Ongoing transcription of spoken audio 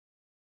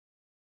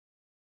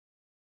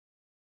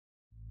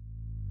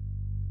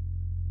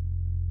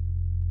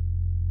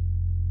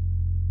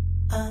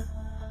They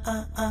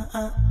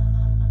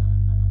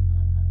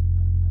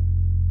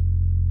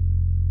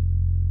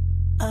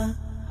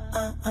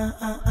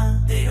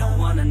don't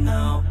wanna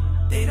know,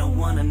 they don't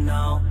wanna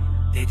know.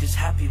 They just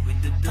happy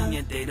with the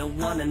dunya, they don't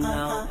wanna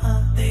know.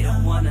 They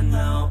don't wanna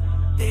know,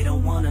 they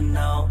don't wanna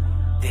know.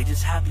 They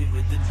just happy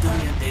with the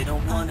dunya, they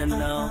don't wanna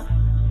know.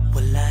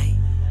 Wallahi,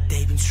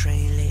 they been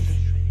straying lately.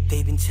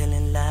 They been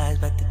telling lies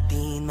about the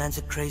deen, man's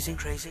are crazy,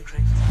 crazy,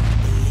 crazy.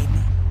 Believe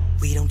me,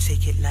 we don't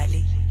take it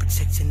lightly.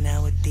 Protecting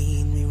our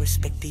deen, we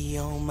respect the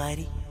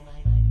Almighty.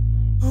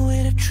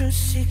 We're the truth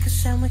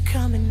seekers and we're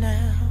coming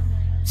now.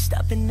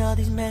 Stopping all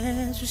these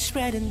mess we're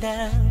spreading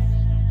down.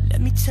 Let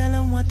me tell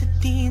them what the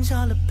deen's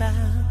all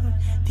about.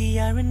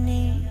 The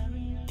irony,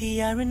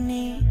 the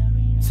irony.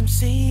 Some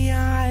say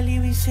Ya Ali,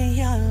 we say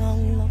Ya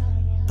Allah.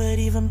 But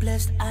even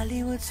blessed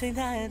Ali would say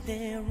that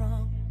they're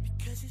wrong.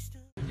 Because it's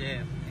still...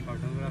 Yeah,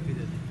 photography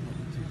they they.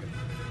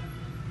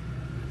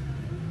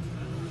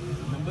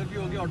 Number भी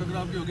हो गया,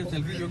 autograph भी हो गया,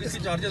 selfie भी हो गई. इसके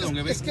चार्जेस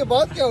होंगे भाई. इसके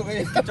बाद क्या होगा?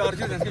 इसके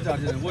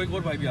चार्जेस हैं. वो एक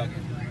और भाई भी आ गए.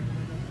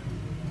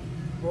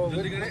 वो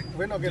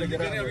विन हो गया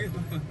अभी.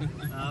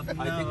 आप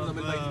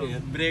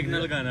ब्रेक न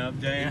लगाना, आप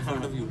जाएं.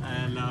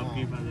 अल्लाह आपकी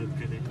हिफाजत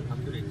करे.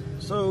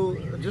 So,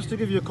 just to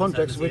give you a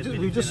context,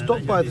 we just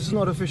stopped by. This is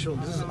not official.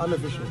 This is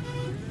unofficial.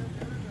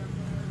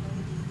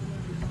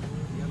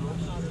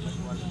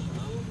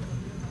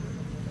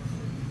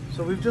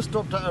 So we've just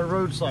stopped at a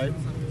roadside,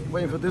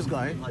 waiting for this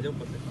guy,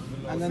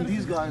 and then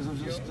these guys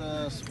have just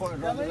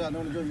spotted right there. I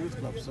know the youth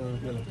club, so.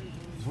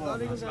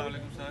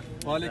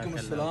 वालेकुम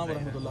अस्सलाम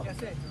वरहमतुल्लाह.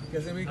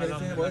 कैसे भी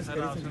कैसे हैं boys?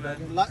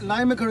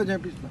 Line में खड़े जाएं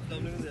please.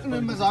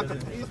 मैं मजाक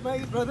करता हूं. He's my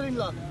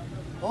brother-in-law.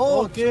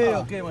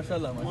 ओके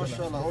माशाल्लाह.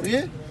 और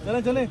ये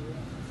चलें.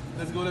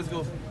 Let's go.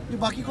 ये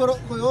बाकी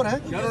कोई और है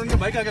यार? उनके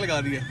बाइक आगे लगा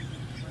दी है.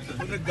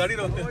 उन्होंने गाड़ी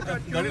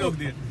रोक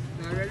दी है.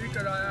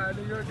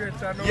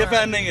 ये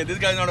फैन नहीं है. This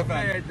guys not a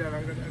fan.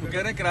 वो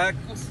कह रहे हैं किराया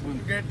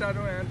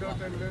गेटानो है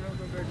 2-3 दिनों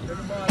को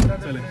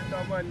चले.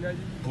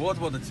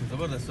 बहुत अच्छे.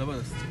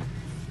 जबरदस्त.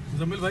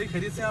 जमील भाई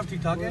खैरियत से? आप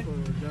ठीक ठाक हैं?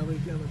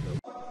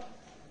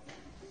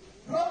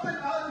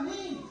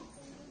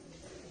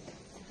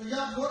 तो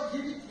यार लोग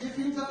ये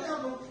फील करते हैं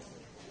लोग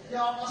कि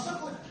आप असर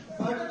को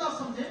बर्डन आप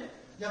समझे,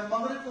 या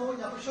मगरिब को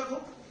या इशा को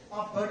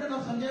आप बर्डन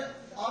आप समझे,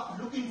 आप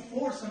लुकिंग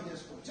फॉरवर्ड समझे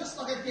इसको, जस्ट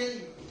लाइक अ डे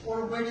और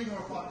वेडिंग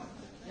और पार्टी.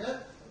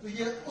 तो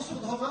ये उस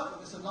वक्त होगा.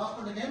 It's the last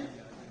one again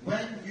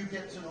when you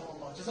get to know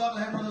अल्लाह.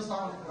 जज़ाकल्लाह खैर.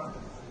 अस्सलाम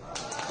वालेकुम.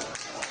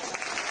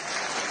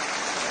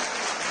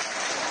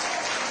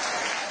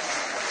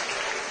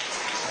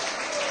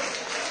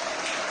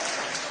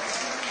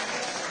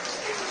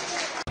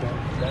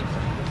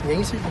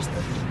 यहीं से बसता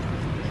है.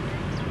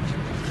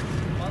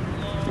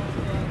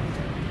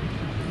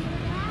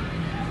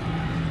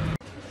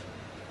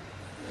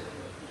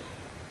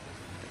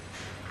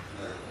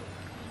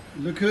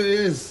 Look who it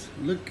is.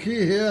 Look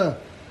here.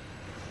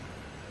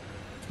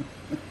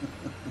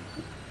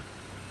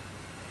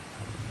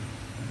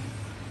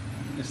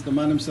 It's the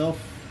man himself.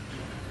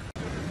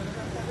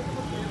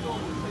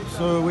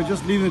 So we're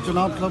just leaving the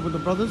Janab Club with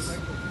the brothers,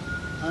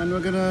 and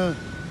we're gonna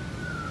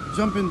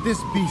jump in this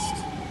beast.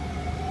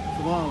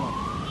 Subhanallah.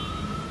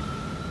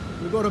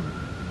 We've got a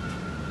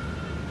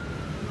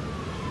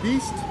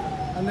beast,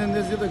 and then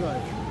there's the other guy.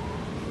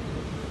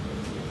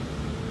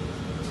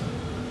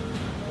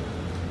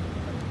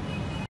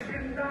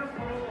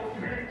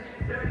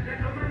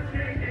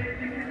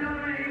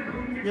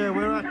 Yeah,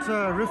 we're at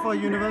Rifa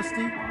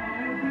University,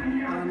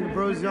 and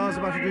Bros Yaz's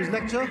about to do his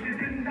lecture,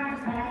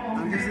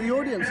 and this is the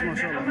audience,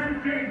 mashallah.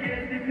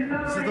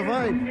 This is the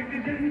vibe.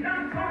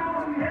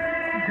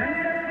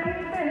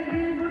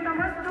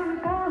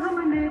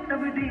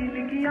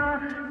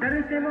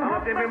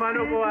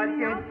 मेहमानों को आज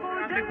के हम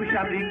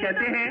खुशहाली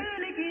कहते हैं.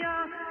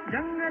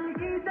 जंगल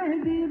की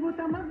तहजीब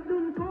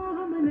तमद्दुन को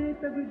हमने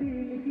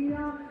तब्दील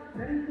किया.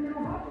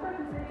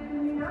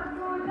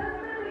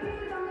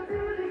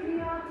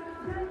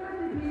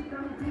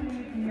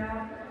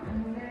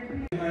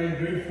 My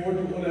grade 4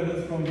 to O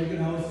levels from Beacon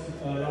House,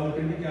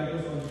 Rawalpindi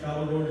campus on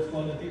Chicago Road. It's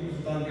called the Tipu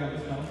Sultan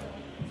campus now.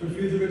 So it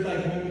feels a bit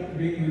like home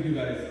being with you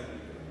guys.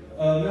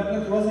 मैं अपना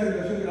थोड़ा सा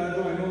introduction करा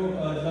दूँ. I know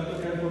Dr.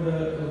 Khan for the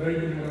very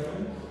good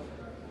introduction.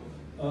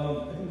 I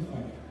think it's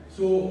fine.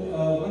 So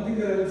one thing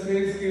that I will say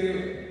is that.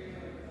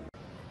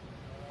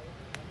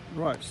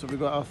 Right, so we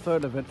got our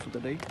third event for the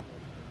day.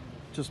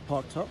 Just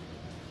parked up,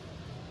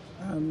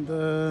 and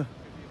the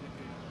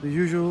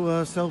usual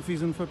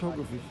selfies and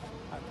photography.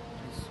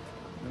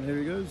 And here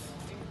he goes.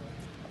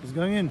 He's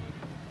going in.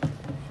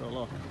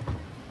 Inshallah.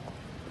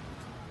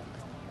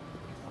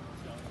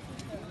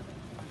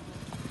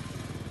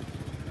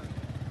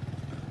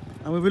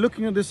 And we were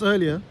looking at this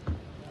earlier,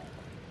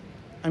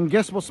 and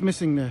guess what's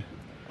missing there?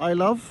 I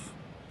love.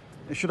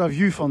 It should have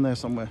youth on there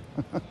somewhere.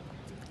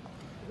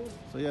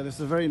 So yeah, this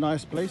is a very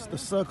nice place, the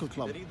Circle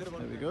Club.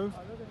 There we go.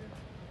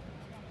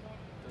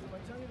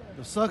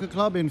 The Circle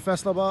Club in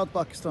Faisalabad,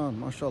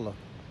 Pakistan. MashaAllah.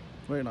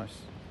 Very nice.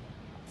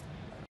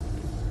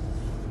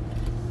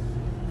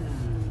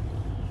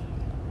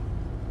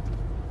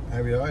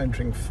 Here we are,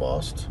 entering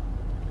fast.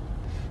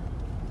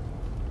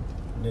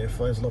 near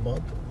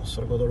Faisalabad,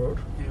 Sargoda Road.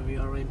 Here we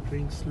are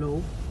entering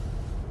slow.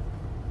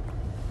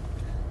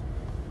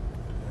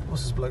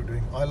 What's this bloke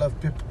doing? I love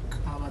Pip.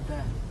 How about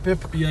that? Pip.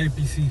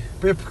 PIPC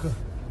Pip.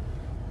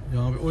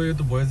 यहाँ पे ओ ये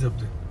तो boys है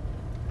अपने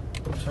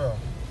अच्छा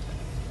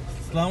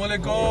अस्सलाम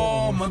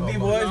वालेकुम मक्की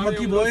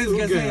बॉयज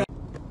कैसे हैं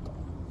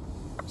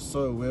So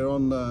we're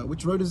on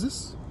which road is this?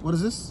 What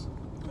is this?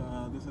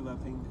 This is, I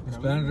think, It's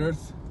Planet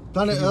Earth.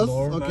 Planet City Earth.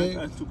 Lore. Okay.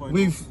 Planet Earth 2.0.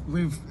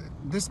 We've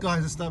this guy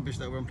has established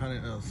that we're on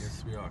Planet Earth.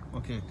 Yes, we are.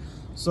 Okay.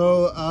 So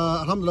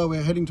alhamdulillah,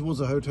 we're heading towards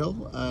a hotel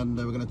and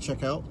we're going to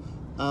check out.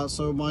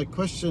 So my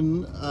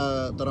question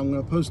that I'm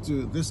going to pose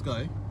to this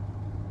guy,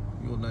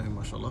 you'll know him,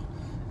 mashallah.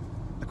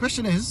 The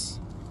question is,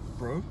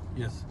 bro.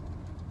 Yes.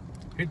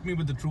 Hit me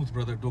with the truth,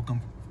 brother. Don't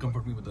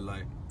comfort me with the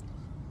lie.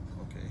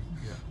 Okay.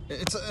 Yeah.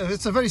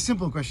 It's a very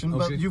simple question,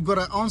 but Okay. you've got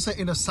to answer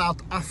in a South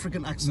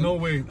African accent. No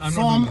way. I'm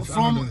from not doing this. I'm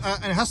from not doing this.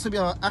 and it has to be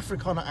an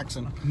Afrikaner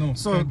accent. No,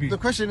 So can't be.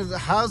 the question is,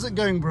 how's it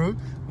going, bro?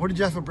 What did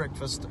you have for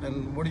breakfast,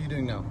 and what are you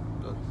doing now?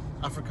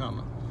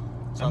 Afrikaner.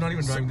 I'm not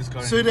even driving this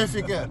car. South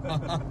Africa.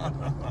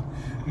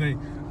 No.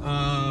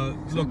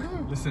 Look,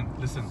 listen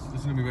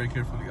to me very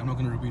carefully. I'm not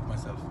going to repeat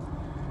myself.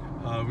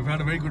 We've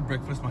had a very good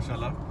breakfast,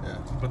 mashallah. Yeah.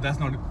 But that's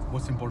not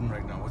what's important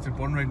right now. What's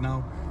important right now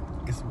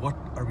is what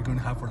are we going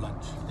to have for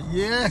lunch?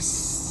 Yes.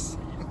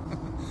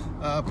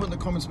 Put in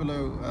the comments below.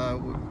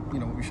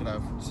 What we should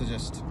have.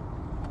 Suggest.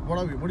 What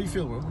are we? What do you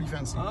feel, bro? What do you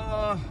fancy?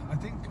 I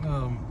think.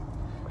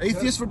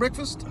 Atheist for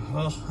breakfast,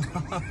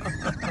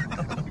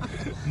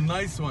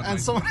 Nice one. and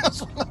nice someone else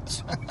for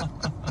lunch.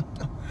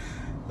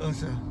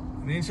 Okay.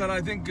 one. Inshallah,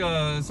 I think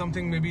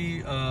something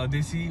maybe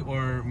desi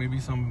or maybe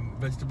some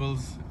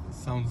vegetables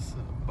sounds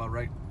about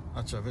right.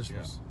 Acha,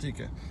 vegetables.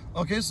 Okay.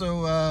 Okay,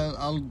 so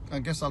I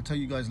guess I'll tell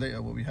you guys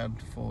later what we had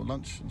for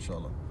lunch,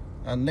 inshallah.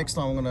 And next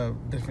time I'm gonna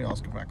definitely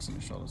ask for accent,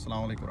 inshallah.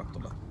 Assalamu alaikum wa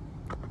rahmatullah.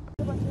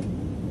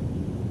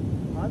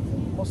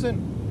 Mohsin,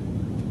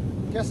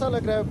 कैसा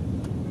लग रहा है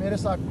मेरे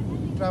साथ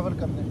travel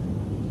करने?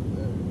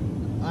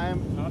 I am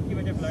आपकी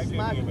वजह flight late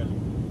हुई है पहले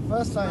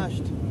first time.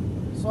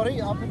 Sorry,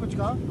 आपने कुछ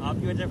कहा?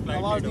 आपकी वजह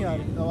फ्लाइट आवाज लेट नहीं आ हो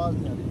रही. आवाज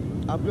नहीं आ रही.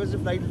 आपकी वजह से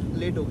फ्लाइट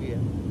लेट हो गई है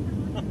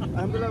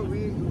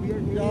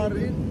यार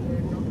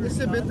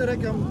इससे बेहतर है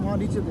कि हम वहाँ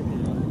नीचे देखें.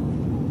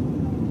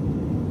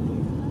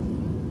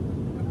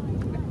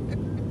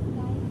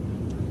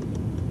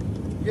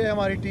 ये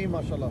हमारी टीम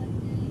माशाल्लाह.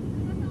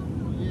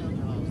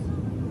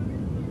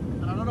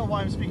 And I don't know why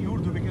I'm speaking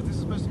Urdu because this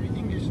is supposed to be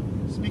English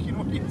speaking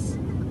audience.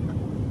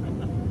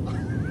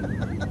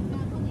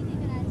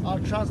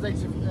 I'll translate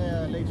it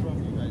later on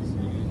for you guys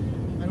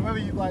and wherever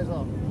you guys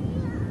are.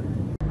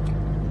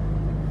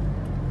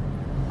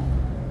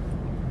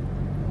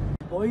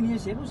 कोई नहीं है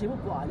शेबू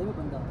कुआले में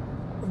बंदा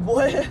वो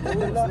है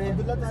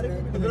अब्दुल्ला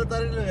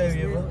तारिक लगाई हुई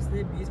है वो. उसने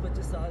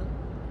 20-25 साल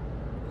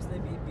से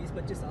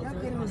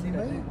फांसी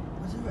रहता है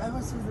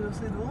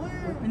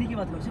उन्हीं की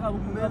बात करो सिर्फ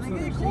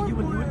you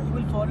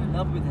will fall in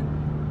love with him.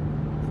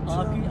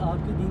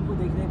 आपके दीन को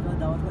देखने का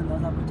दावत का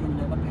अंदाज़ आपको चेंज हो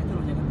जाएगा, बेहतर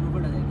हो जाएगा,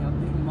 इम्प्रूवमेंट आ जाएगी.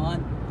 आपने ईमान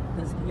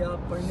तज़किया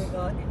पढ़ने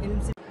का इल्म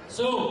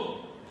से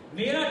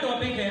मेरा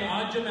टॉपिक है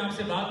आज जो मैं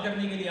आपसे बात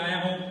करने के लिए आया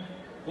हूं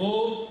वो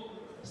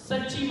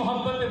सच्ची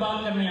मोहब्बत पे बात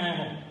करने आया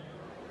हूं.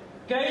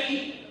 कई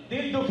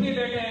दिल दुखी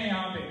बैठे हैं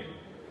यहाँ पे,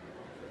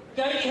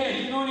 कई है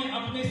जिन्होंने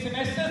अपने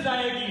सेमेस्टर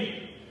जाया किए,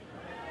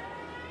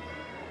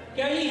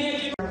 कई है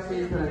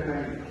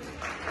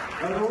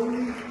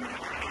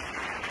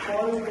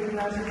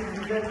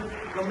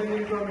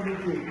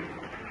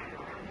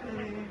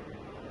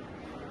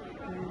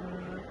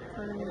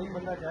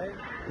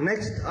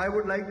Next, I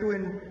would like to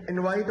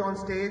invite on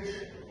stage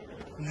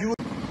you.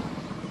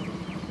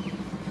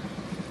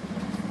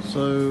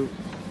 So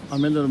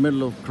I'm in the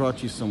middle of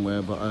Karachi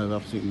somewhere, but I have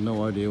absolutely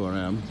no idea where I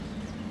am.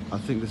 I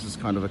think this is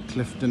kind of a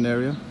Clifton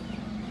area.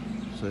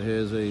 So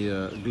here's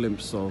a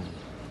glimpse of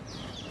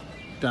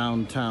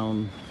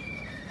downtown,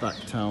 back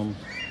town.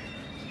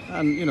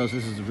 And this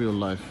is real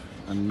life.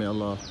 And may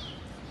Allah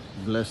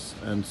bless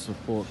and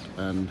support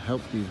and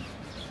help these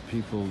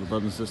people, the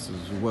brothers and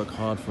sisters who work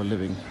hard for a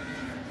living.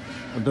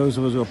 And those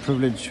of us who are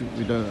privileged,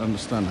 we don't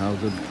understand how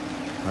good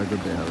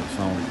they have it.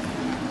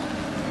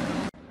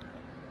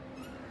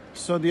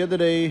 So the other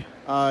day,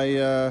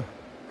 I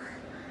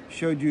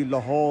showed you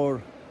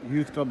Lahore,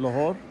 Youth Club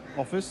Lahore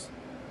office.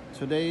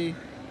 Today,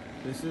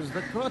 this is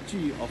the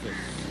Karachi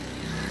office.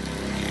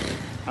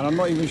 And I'm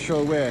not even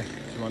sure where,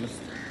 to be honest.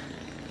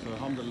 So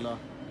alhamdulillah,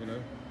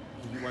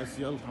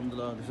 YCL,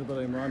 alhamdulillah. This is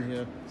Brother Imran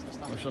here,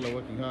 mashallah,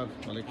 working hard.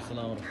 Alaikum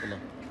salam wa rahmatullah.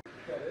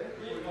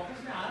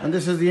 And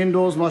this is the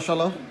indoors,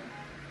 mashallah.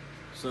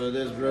 So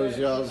there's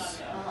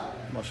Rozia's,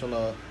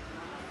 mashallah,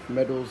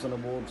 medals and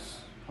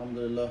awards,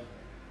 alhamdulillah.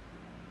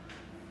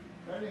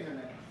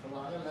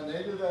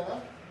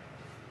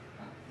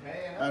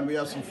 And we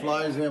have some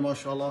flyers here,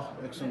 mashallah.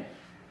 Excellent.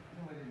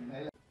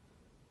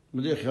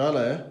 मुझे ख्याल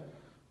है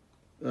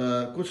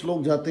कुछ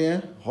लोग जाते हैं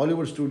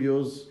Hollywood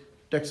studios,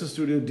 Texas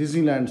studio,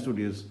 Disneyland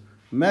studios.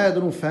 मैं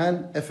इधर हूँ फैन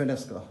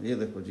एफएनएस का. ये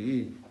देखो जी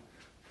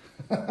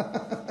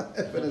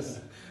एफएनएस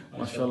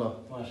माशाल्लाह.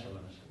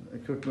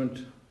 Equipment,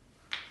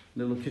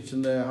 little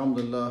kitchen there,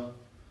 alhamdulillah.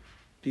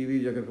 TV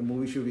अगर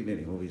मूवी शूवी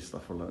नहीं मूवी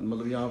अस्तगफुरुल्लाह,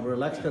 मतलब यहाँ पर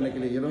रिलैक्स करने के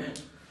लिए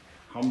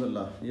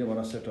अल्हम्दुलिल्लाह ये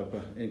हमारा सेटअप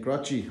है in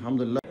Karachi,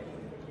 alhamdulillah.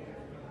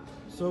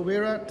 So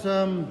we're at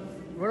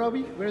where are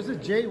we? Where is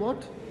it? J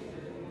what?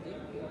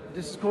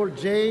 This is called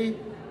J.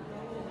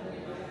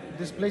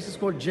 This place is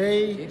called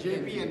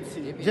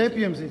JPMC.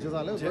 JPMC.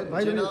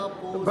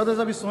 Jazallah. Brothers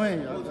abhi soye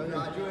hain yaar.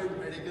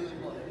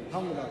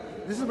 Alhamdulillah.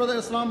 This is brother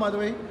Islam, by the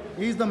way.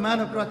 He's the man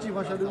of Karachi,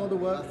 mashallah, doing all the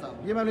work.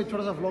 ये मैं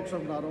थोड़ा सा vlog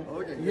shot बना रहा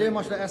हूँ. ये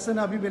माशाल्लाह ऐसे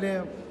ना अभी मिले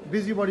हैं,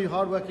 busy body,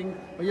 hard working.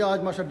 ये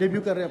आज माशाल्लाह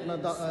debut कर रहे हैं अपना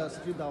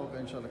street दावा का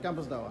इंशाल्लाह,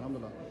 campus दावा,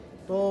 alhamdulillah.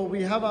 So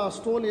we have our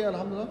stall here,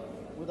 alhamdulillah,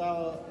 with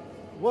our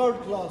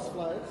world-class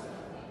flyers.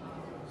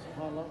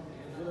 Subhanallah,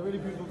 with a really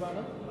beautiful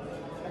banner.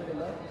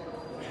 Alhamdulillah.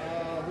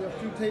 We have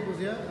 2 tables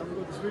here, and we've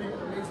got this really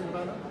amazing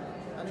banner.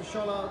 And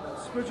inshallah,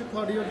 spiritual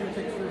cardio will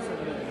take place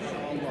over there,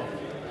 inshallah.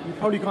 You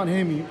probably can't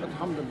hear me, but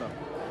alhamdulillah.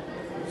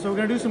 So we're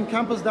going to do some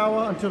campus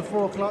dawah until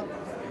 4 o'clock.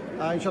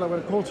 Inshallah, we're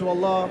going to call to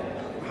Allah.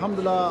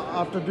 Alhamdulillah,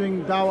 after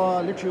doing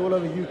dawah literally all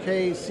over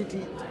UK,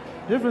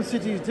 different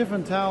cities,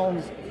 different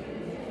towns,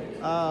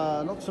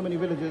 not so many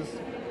villages,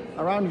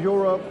 around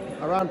Europe,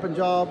 around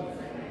Punjab.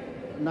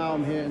 Now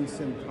I'm here in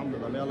Sindh.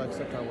 Alhamdulillah, may Allah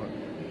accept our work.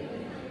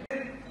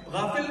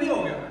 गाफिल नहीं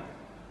हो गया,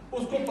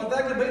 उसको पता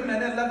है कि भाई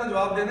मैंने अल्लाह का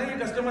जवाब देना है, ये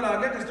कस्टमर आ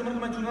गया, कस्टमर को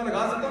मैं चूना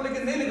लगा सकता हूँ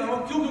लेकिन नहीं लगाऊंगा,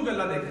 क्योंकि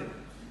अल्लाह देखे।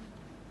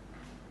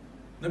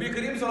 नबी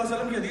करीम सल्लल्लाहु अलैहि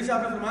वसल्लम की हदीस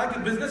आपने फरमाया कि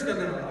बिजनेस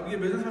करने वाला, अब ये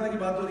बिजनेस वाला की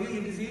बात हो रही है,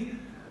 ये किसी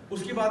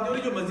उसकी बात नहीं हो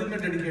रही जो मस्जिद में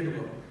डेडिकेट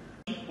हुआ।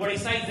 What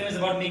excites them is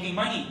about making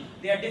money.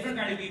 There are different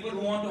kind of people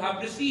who want to have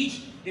prestige.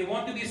 They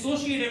want to be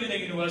associated with the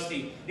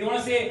university. They want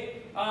to say,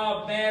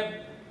 मैं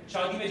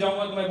शादी में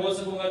जाऊंगा तो मैं बोल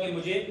सकूंगा कि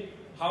मुझे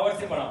हार्वर्ड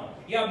से पढ़ा,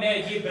 या मैं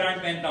ये ब्रांड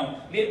पहनता हूँ,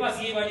 मेरे पास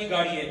ये वाली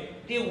गाड़ी है.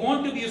 They want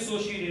to be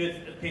associated with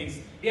things.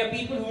 There are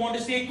people who want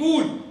to stay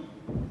cool.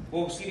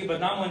 वो उसके लिए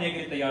बदनाम होने के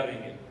लिए तैयार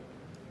रहेंगे,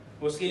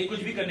 वो उसके लिए कुछ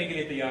भी करने के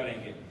लिए तैयार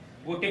रहेंगे.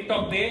 वो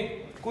टिकटॉक पे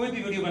कोई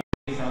भी वीडियो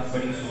बनाने के साथ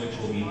बड़ी सोच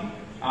होगी.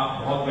 आप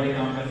बहुत बड़े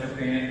काम कर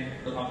सकते हैं,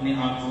 तो अपने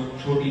आप को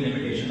छोटी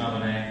लिमिटेशन ना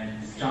बनाएं.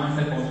 चांद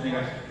तक पहुंचने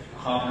का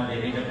ख्वाब ना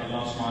देखें. जब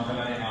अल्लाह सुब्हानहू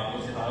तआला ने आपको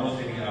सितारों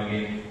से भी आगे,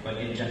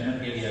 बल्कि जन्नत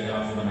के लिए अगर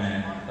आपको बनाया,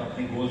 तो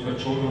अपनी गोल्स को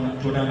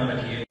छोटा ना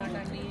रखिए.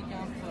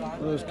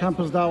 There's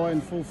campus dawah in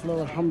full flow,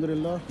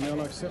 alhamdulillah, may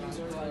Allah accept.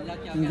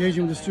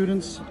 Engaging with the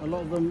students, a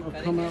lot of them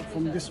have come out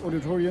from this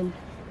auditorium.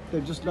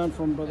 They've just learned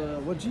from Brother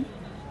Waji,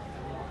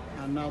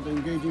 and now they're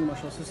engaging,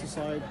 mashallah, sister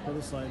side,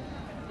 brother side.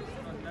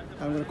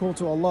 And we're going to call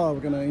to Allah, we're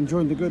going to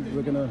enjoin the good,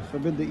 we're going to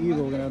forbid the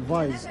evil, we're going to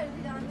advise.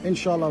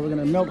 Inshallah, we're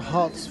going to melt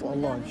hearts for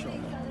Allah,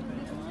 inshallah.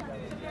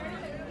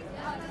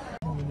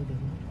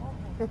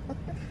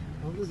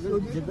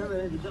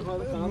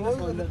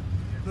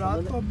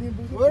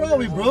 Where are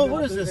we, bro?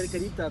 What is this?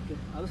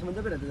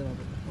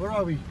 Where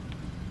are we?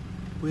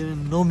 We're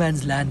in no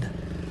man's land.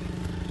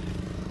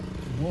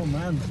 No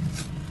man.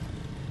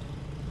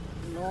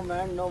 No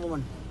man, no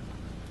woman.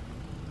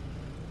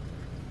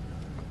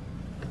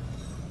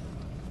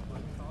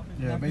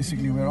 Yeah,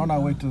 basically we're on our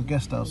way to the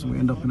guest house and we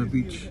end up in a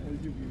beach.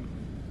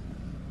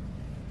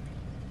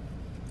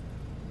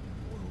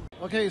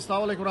 Okay,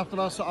 assalamu alaikum wa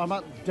rahmatullah. So I'm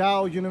at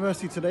Dow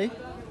University today,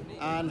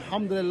 and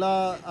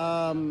alhamdulillah,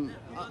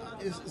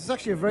 it's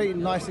actually a very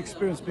nice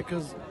experience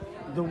because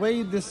the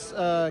way this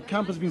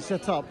campus has been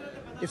set up,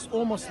 it's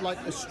almost like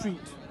a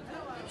street.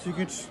 So you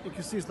can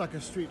see it's like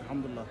a street,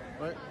 alhamdulillah,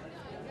 right?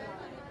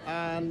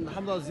 And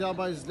alhamdulillah,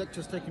 Ziyaba's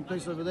lectures taking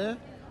place over there.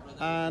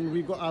 And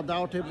we've got our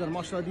dawah tables, and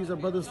mashallah, these are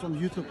brothers from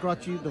Youth of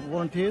Karachi, the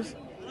volunteers.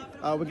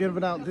 We're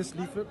giving out this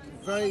leaflet,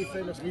 very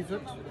famous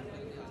leaflet,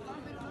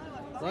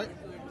 right?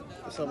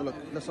 Let's have a look.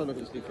 Let's have a look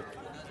at this leaflet.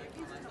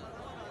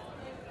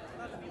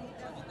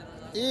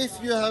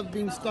 If you have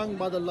been stung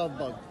by the love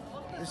bug,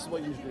 this is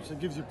what you do. So it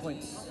gives you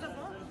points.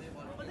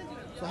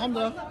 So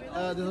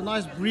alhamdulillah, there's a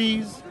nice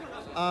breeze.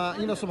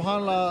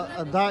 Subhanallah,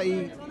 a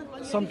da'i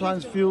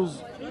sometimes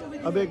feels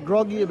a bit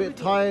groggy, a bit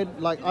tired.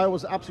 Like I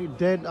was absolutely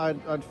dead. I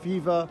had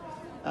fever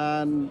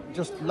and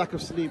just lack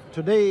of sleep.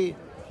 Today,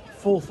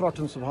 full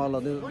throttle,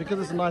 subhanallah. Because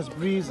there's a nice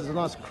breeze, there's a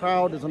nice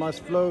crowd, there's a nice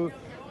flow.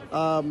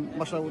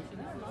 Mashallah,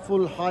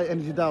 full high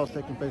energy dawah is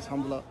taking place,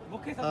 alhamdulillah.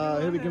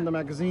 Here we give them the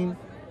magazine.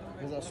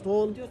 Here's our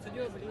stall.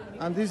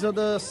 And these are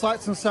the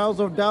sights and sounds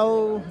of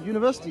Dow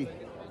University.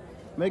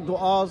 Make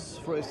du'as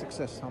for its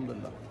success,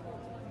 alhamdulillah.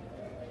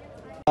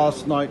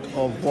 Last night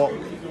of WOC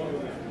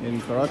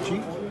in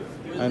Karachi,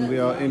 and we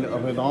are in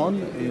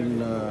Ramadan in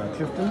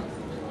Clifton.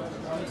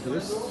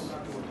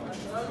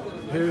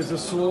 Here is a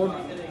sword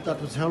that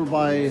was held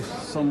by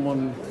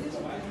someone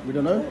we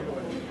don't know.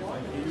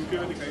 ये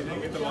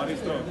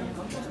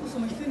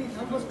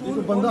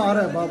तो बंदा आ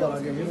रहा है बाबा आ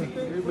गया ये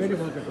very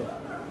for कटो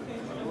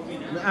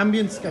मैं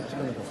ambience capture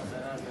करना चाहता हूँ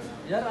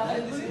यार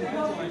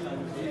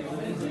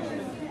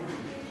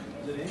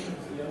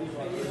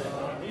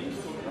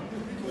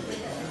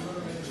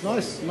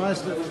nice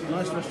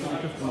restaurant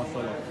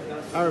mashallah.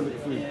 Arabic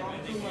food.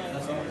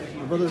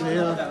 The brothers are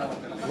here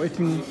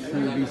waiting to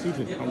be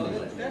seated.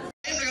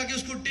 Time लगा के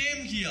उसको टेम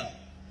किया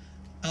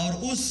और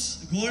उस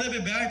घोड़े पे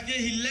बैठ के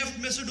he left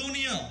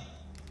Macedonia.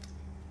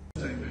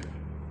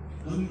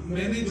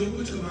 मैंने जो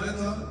कुछ कमाया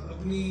था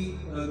अपनी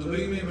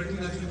दुबई में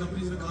मल्टीनेशनल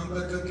कंपनीज में काम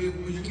कर करके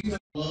वो यकीन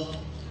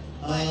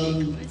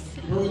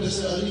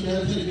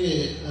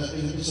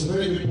it's a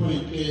very good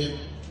point.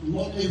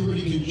 Not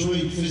everybody can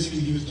join physically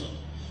Utah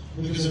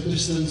because of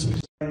distance.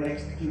 The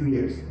next few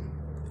years.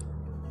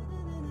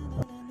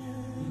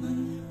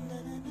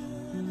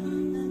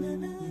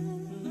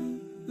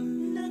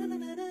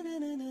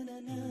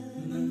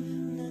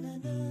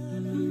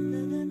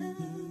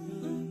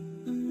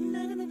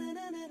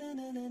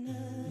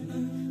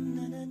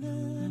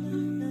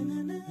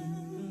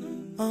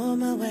 On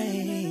my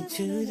way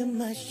to the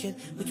masjid,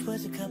 which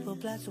was a couple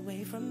blocks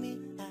away from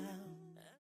me.